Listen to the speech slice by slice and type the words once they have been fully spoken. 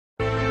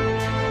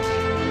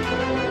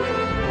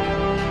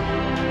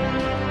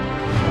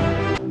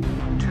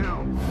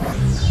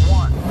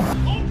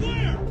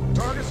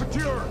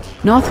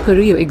North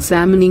Korea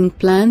examining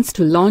plans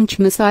to launch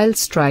missile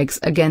strikes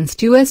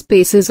against U.S.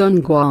 bases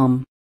on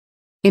Guam.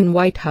 In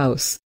White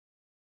House,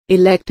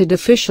 elected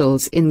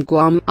officials in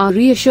Guam are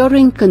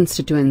reassuring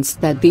constituents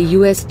that the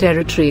U.S.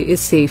 territory is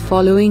safe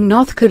following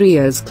North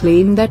Korea's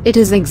claim that it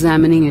is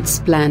examining its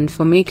plan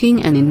for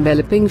making an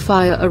enveloping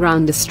fire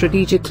around the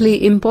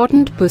strategically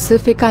important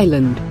Pacific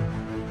island.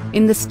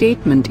 In the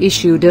statement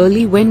issued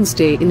early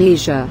Wednesday in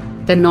Asia,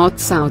 the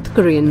North-South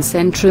Korean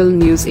Central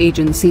News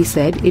Agency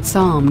said its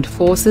armed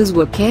forces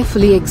were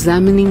carefully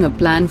examining a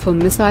plan for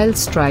missile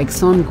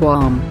strikes on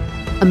Guam.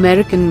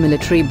 American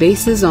military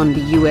bases on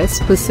the U.S.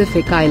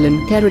 Pacific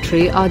Island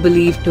territory are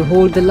believed to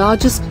hold the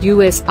largest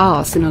U.S.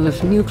 arsenal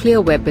of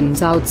nuclear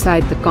weapons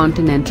outside the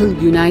continental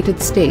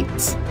United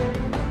States.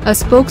 A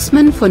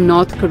spokesman for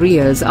North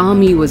Korea's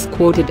army was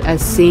quoted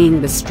as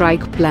saying the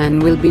strike plan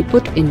will be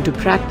put into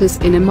practice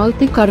in a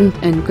multi-current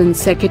and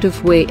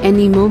consecutive way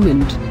any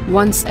moment,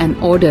 once an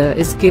order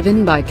is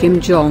given by Kim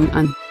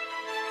Jong-un.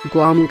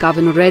 Guam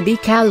Governor Eddie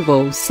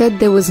Calvo said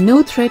there was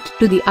no threat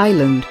to the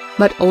island,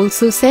 but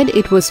also said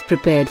it was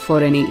prepared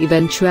for any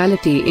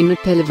eventuality in a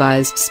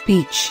televised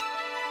speech.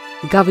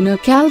 Governor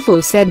Calvo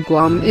said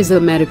Guam is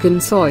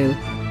American soil,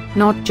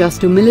 not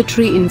just a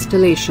military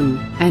installation,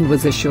 and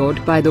was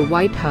assured by the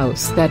White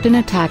House that an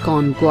attack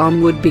on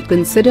Guam would be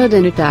considered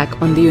an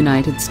attack on the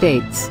United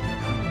States.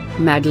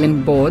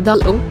 Madeline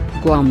Bordalo,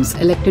 Guam's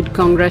elected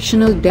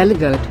congressional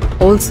delegate,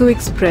 also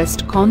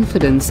expressed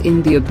confidence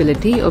in the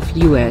ability of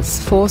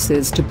U.S.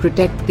 forces to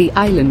protect the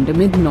island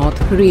amid North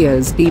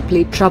Korea's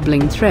deeply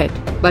troubling threat,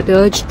 but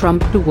urged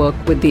Trump to work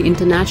with the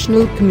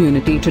international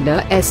community to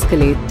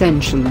de-escalate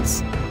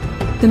tensions.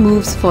 The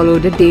moves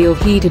followed a day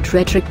of heated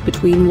rhetoric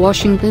between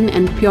Washington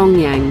and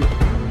Pyongyang.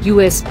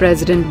 U.S.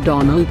 President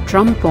Donald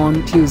Trump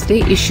on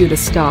Tuesday issued a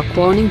stark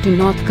warning to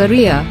North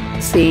Korea,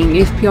 saying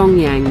if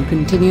Pyongyang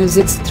continues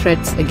its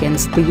threats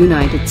against the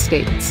United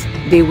States,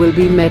 they will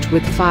be met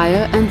with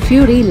fire and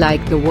fury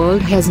like the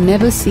world has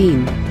never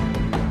seen.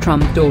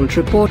 Trump told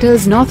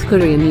reporters North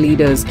Korean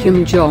leaders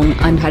Kim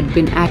Jong-un had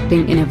been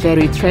acting in a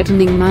very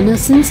threatening manner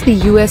since the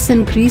U.S.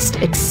 increased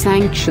its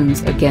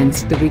sanctions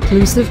against the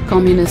reclusive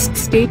communist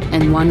state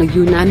and won a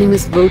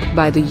unanimous vote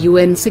by the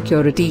UN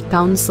Security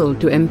Council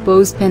to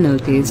impose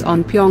penalties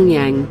on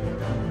Pyongyang.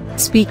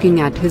 Speaking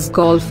at his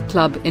golf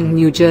club in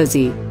New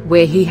Jersey,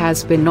 where he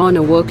has been on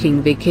a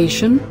working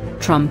vacation,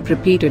 Trump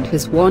repeated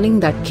his warning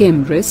that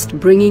Kim risked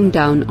bringing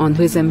down on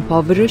his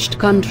impoverished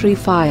country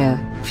fire,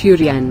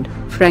 fury and,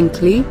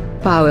 frankly,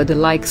 power the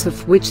likes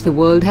of which the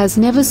world has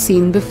never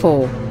seen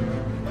before.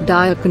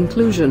 Dire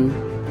conclusion.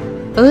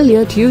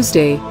 Earlier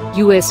Tuesday,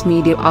 U.S.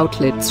 media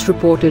outlets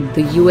reported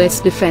the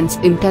U.S. Defense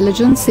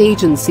Intelligence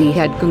Agency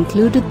had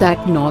concluded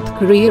that North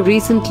Korea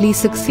recently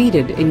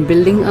succeeded in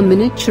building a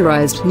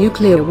miniaturized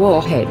nuclear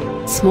warhead,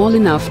 small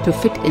enough to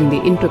fit in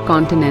the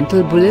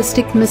intercontinental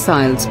ballistic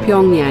missiles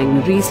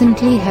Pyongyang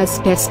recently has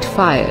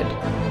test-fired.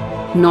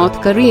 North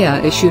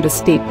Korea issued a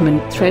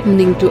statement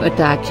threatening to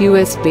attack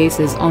U.S.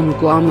 bases on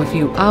Guam a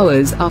few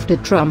hours after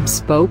Trump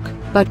spoke,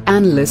 but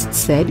analysts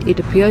said it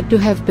appeared to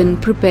have been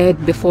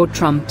prepared before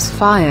Trump's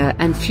fire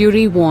and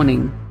fury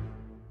warning.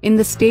 In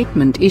the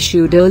statement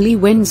issued early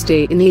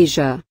Wednesday in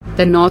Asia,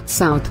 the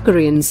North-South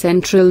Korean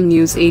Central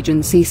News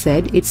Agency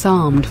said its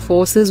armed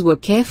forces were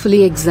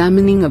carefully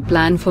examining a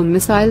plan for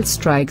missile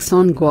strikes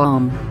on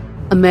Guam.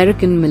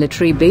 American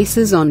military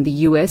bases on the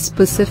U.S.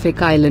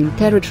 Pacific Island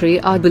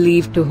territory are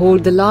believed to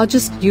hold the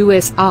largest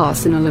U.S.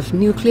 arsenal of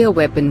nuclear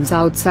weapons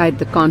outside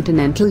the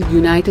continental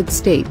United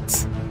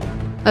States.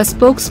 A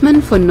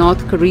spokesman for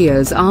North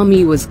Korea's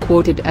army was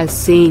quoted as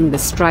saying the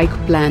strike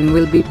plan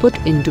will be put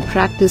into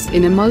practice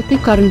in a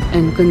multi-current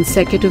and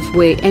consecutive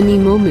way any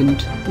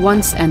moment,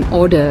 once an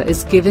order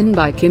is given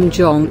by Kim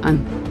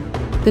Jong-un.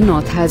 The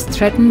North has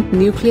threatened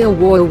nuclear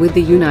war with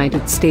the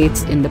United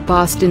States in the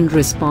past in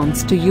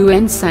response to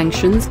UN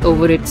sanctions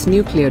over its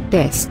nuclear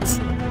tests.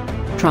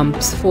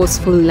 Trump's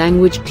forceful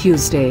language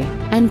Tuesday,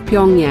 and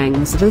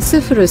Pyongyang's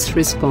vociferous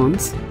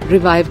response,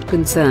 revived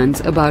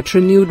concerns about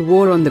renewed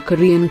war on the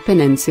Korean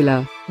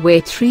peninsula, where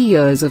 3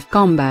 years of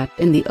combat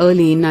in the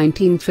early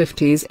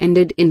 1950s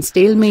ended in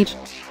stalemate.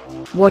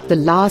 What the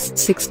last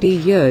 60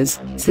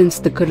 years, since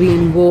the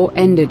Korean War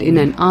ended in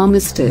an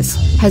armistice,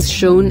 has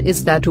shown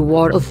is that a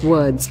war of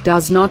words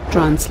does not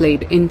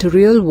translate into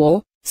real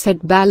war, said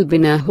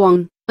Balbina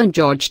Huang, a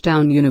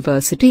Georgetown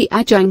University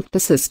adjunct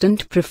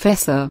assistant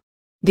professor.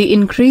 The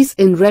increase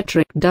in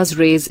rhetoric does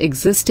raise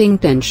existing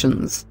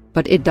tensions,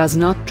 but it does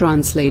not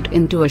translate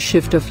into a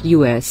shift of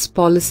U.S.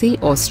 policy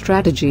or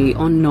strategy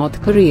on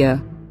North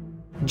Korea.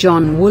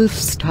 John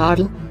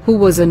Wolfstadel, who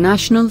was a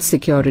National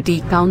Security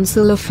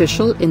Council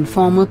official in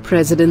former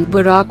President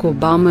Barack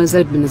Obama's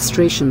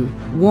administration,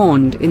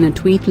 warned in a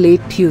tweet late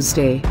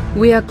Tuesday,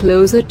 "We are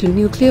closer to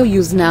nuclear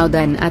use now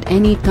than at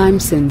any time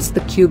since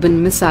the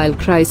Cuban Missile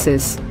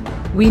Crisis.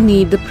 We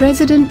need the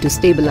president to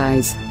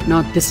stabilize,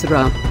 not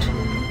disrupt."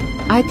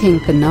 I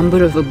think a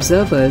number of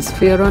observers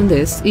fear on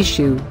this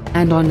issue,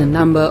 and on a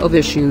number of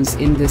issues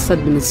in this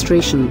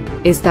administration,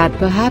 is that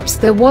perhaps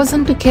there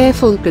wasn't a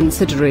careful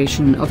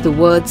consideration of the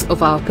words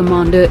of our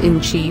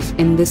Commander-in-Chief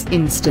in this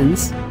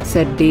instance,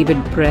 said David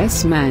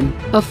Pressman,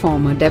 a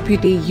former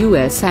deputy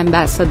U.S.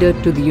 ambassador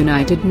to the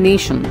United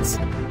Nations.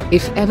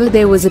 If ever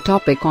there was a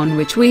topic on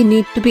which we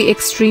need to be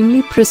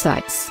extremely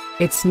precise,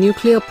 it's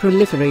nuclear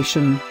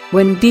proliferation,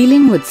 when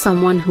dealing with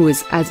someone who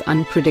is as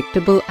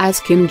unpredictable as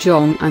Kim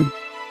Jong-un.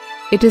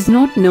 It is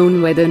not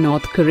known whether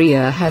North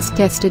Korea has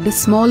tested a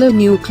smaller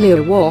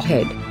nuclear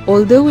warhead,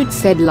 although it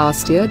said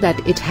last year that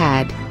it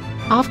had.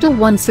 After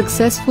one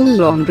successful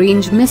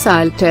long-range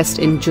missile test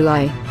in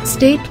July,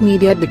 state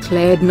media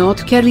declared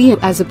North Korea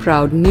as a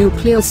proud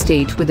nuclear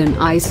state with an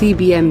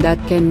ICBM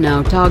that can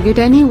now target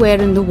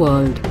anywhere in the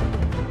world.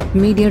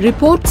 Media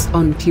reports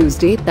on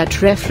Tuesday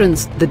that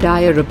referenced the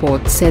Dyer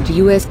report said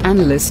U.S.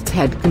 analysts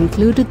had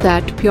concluded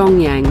that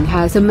Pyongyang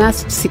has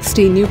amassed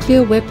 60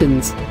 nuclear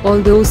weapons,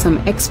 although some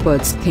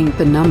experts think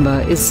the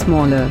number is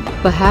smaller,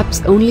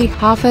 perhaps only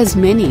half as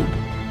many.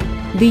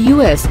 The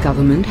U.S.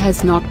 government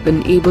has not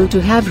been able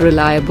to have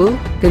reliable,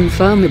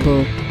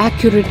 confirmable,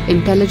 accurate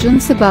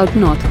intelligence about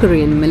North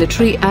Korean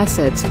military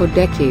assets for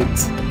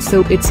decades,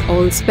 so it's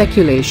all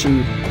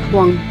speculation.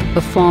 Wang,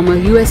 a former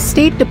U.S.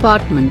 State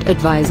Department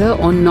advisor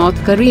on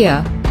North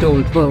Korea,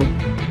 told Vo.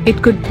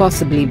 It could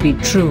possibly be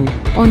true,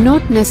 or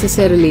not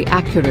necessarily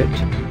accurate.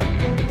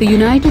 The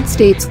United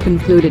States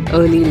concluded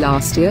early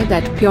last year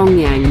that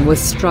Pyongyang was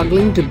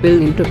struggling to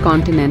build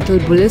intercontinental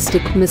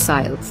ballistic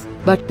missiles,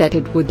 but that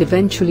it would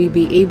eventually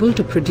be able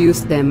to produce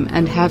them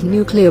and have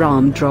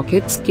nuclear-armed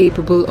rockets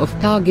capable of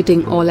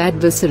targeting all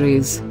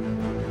adversaries.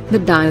 The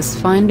Dyer's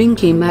finding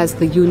came as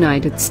the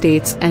United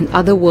States and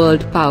other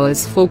world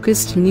powers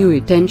focused new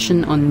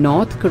attention on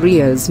North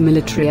Korea's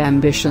military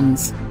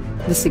ambitions.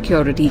 The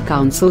Security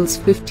Council's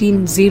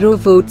 15-0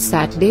 vote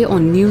Saturday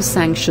on new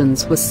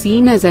sanctions was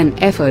seen as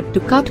an effort to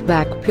cut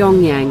back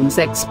Pyongyang's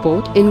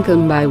export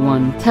income by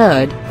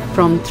one-third,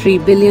 from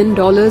 $3 billion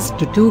to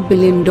 $2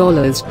 billion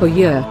per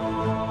year.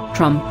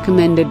 Trump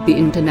commended the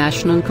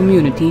international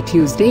community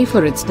Tuesday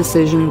for its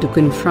decision to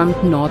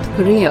confront North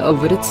Korea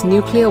over its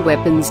nuclear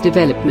weapons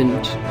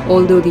development,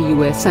 although the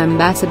U.S.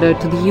 ambassador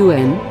to the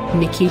UN,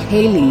 Nikki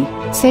Haley,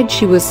 said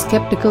she was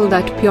skeptical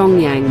that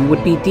Pyongyang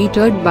would be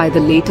deterred by the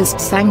latest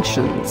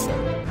sanctions.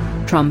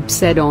 Trump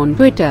said on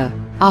Twitter,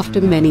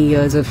 after many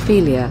years of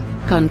failure,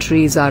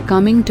 countries are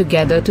coming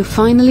together to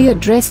finally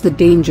address the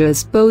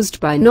dangers posed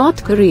by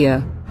North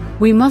Korea.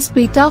 We must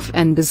be tough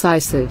and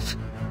decisive.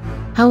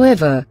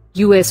 However,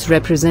 U.S.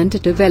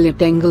 Representative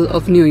Eliot Engel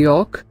of New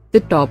York,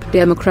 the top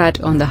Democrat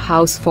on the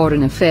House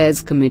Foreign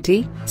Affairs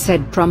Committee,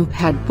 said Trump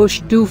had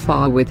pushed too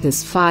far with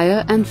his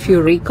fire and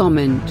fury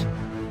comment.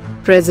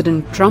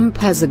 President Trump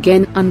has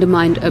again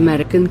undermined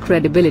American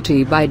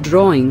credibility by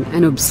drawing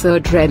an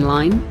absurd red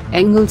line,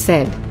 Engel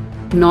said.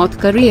 North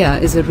Korea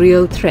is a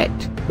real threat,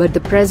 but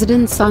the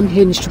president's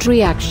unhinged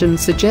reaction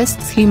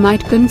suggests he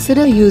might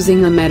consider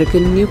using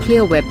American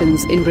nuclear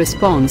weapons in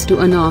response to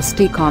a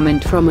nasty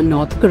comment from a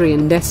North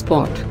Korean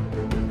despot.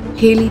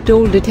 Haley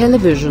told a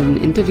television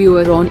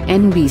interviewer on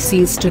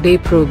NBC's Today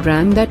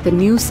program that the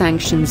new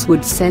sanctions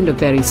would send a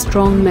very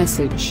strong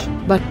message,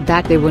 but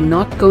that they were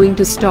not going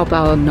to stop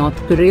our North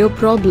Korea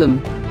problem.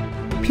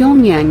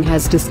 Pyongyang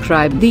has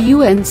described the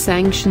UN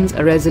sanctions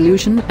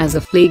resolution as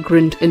a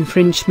flagrant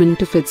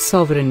infringement of its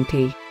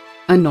sovereignty.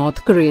 A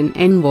North Korean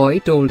envoy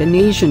told an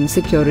Asian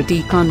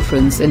Security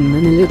Conference in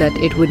Manila that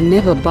it would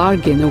never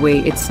bargain away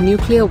its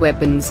nuclear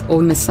weapons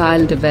or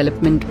missile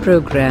development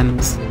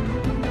programs.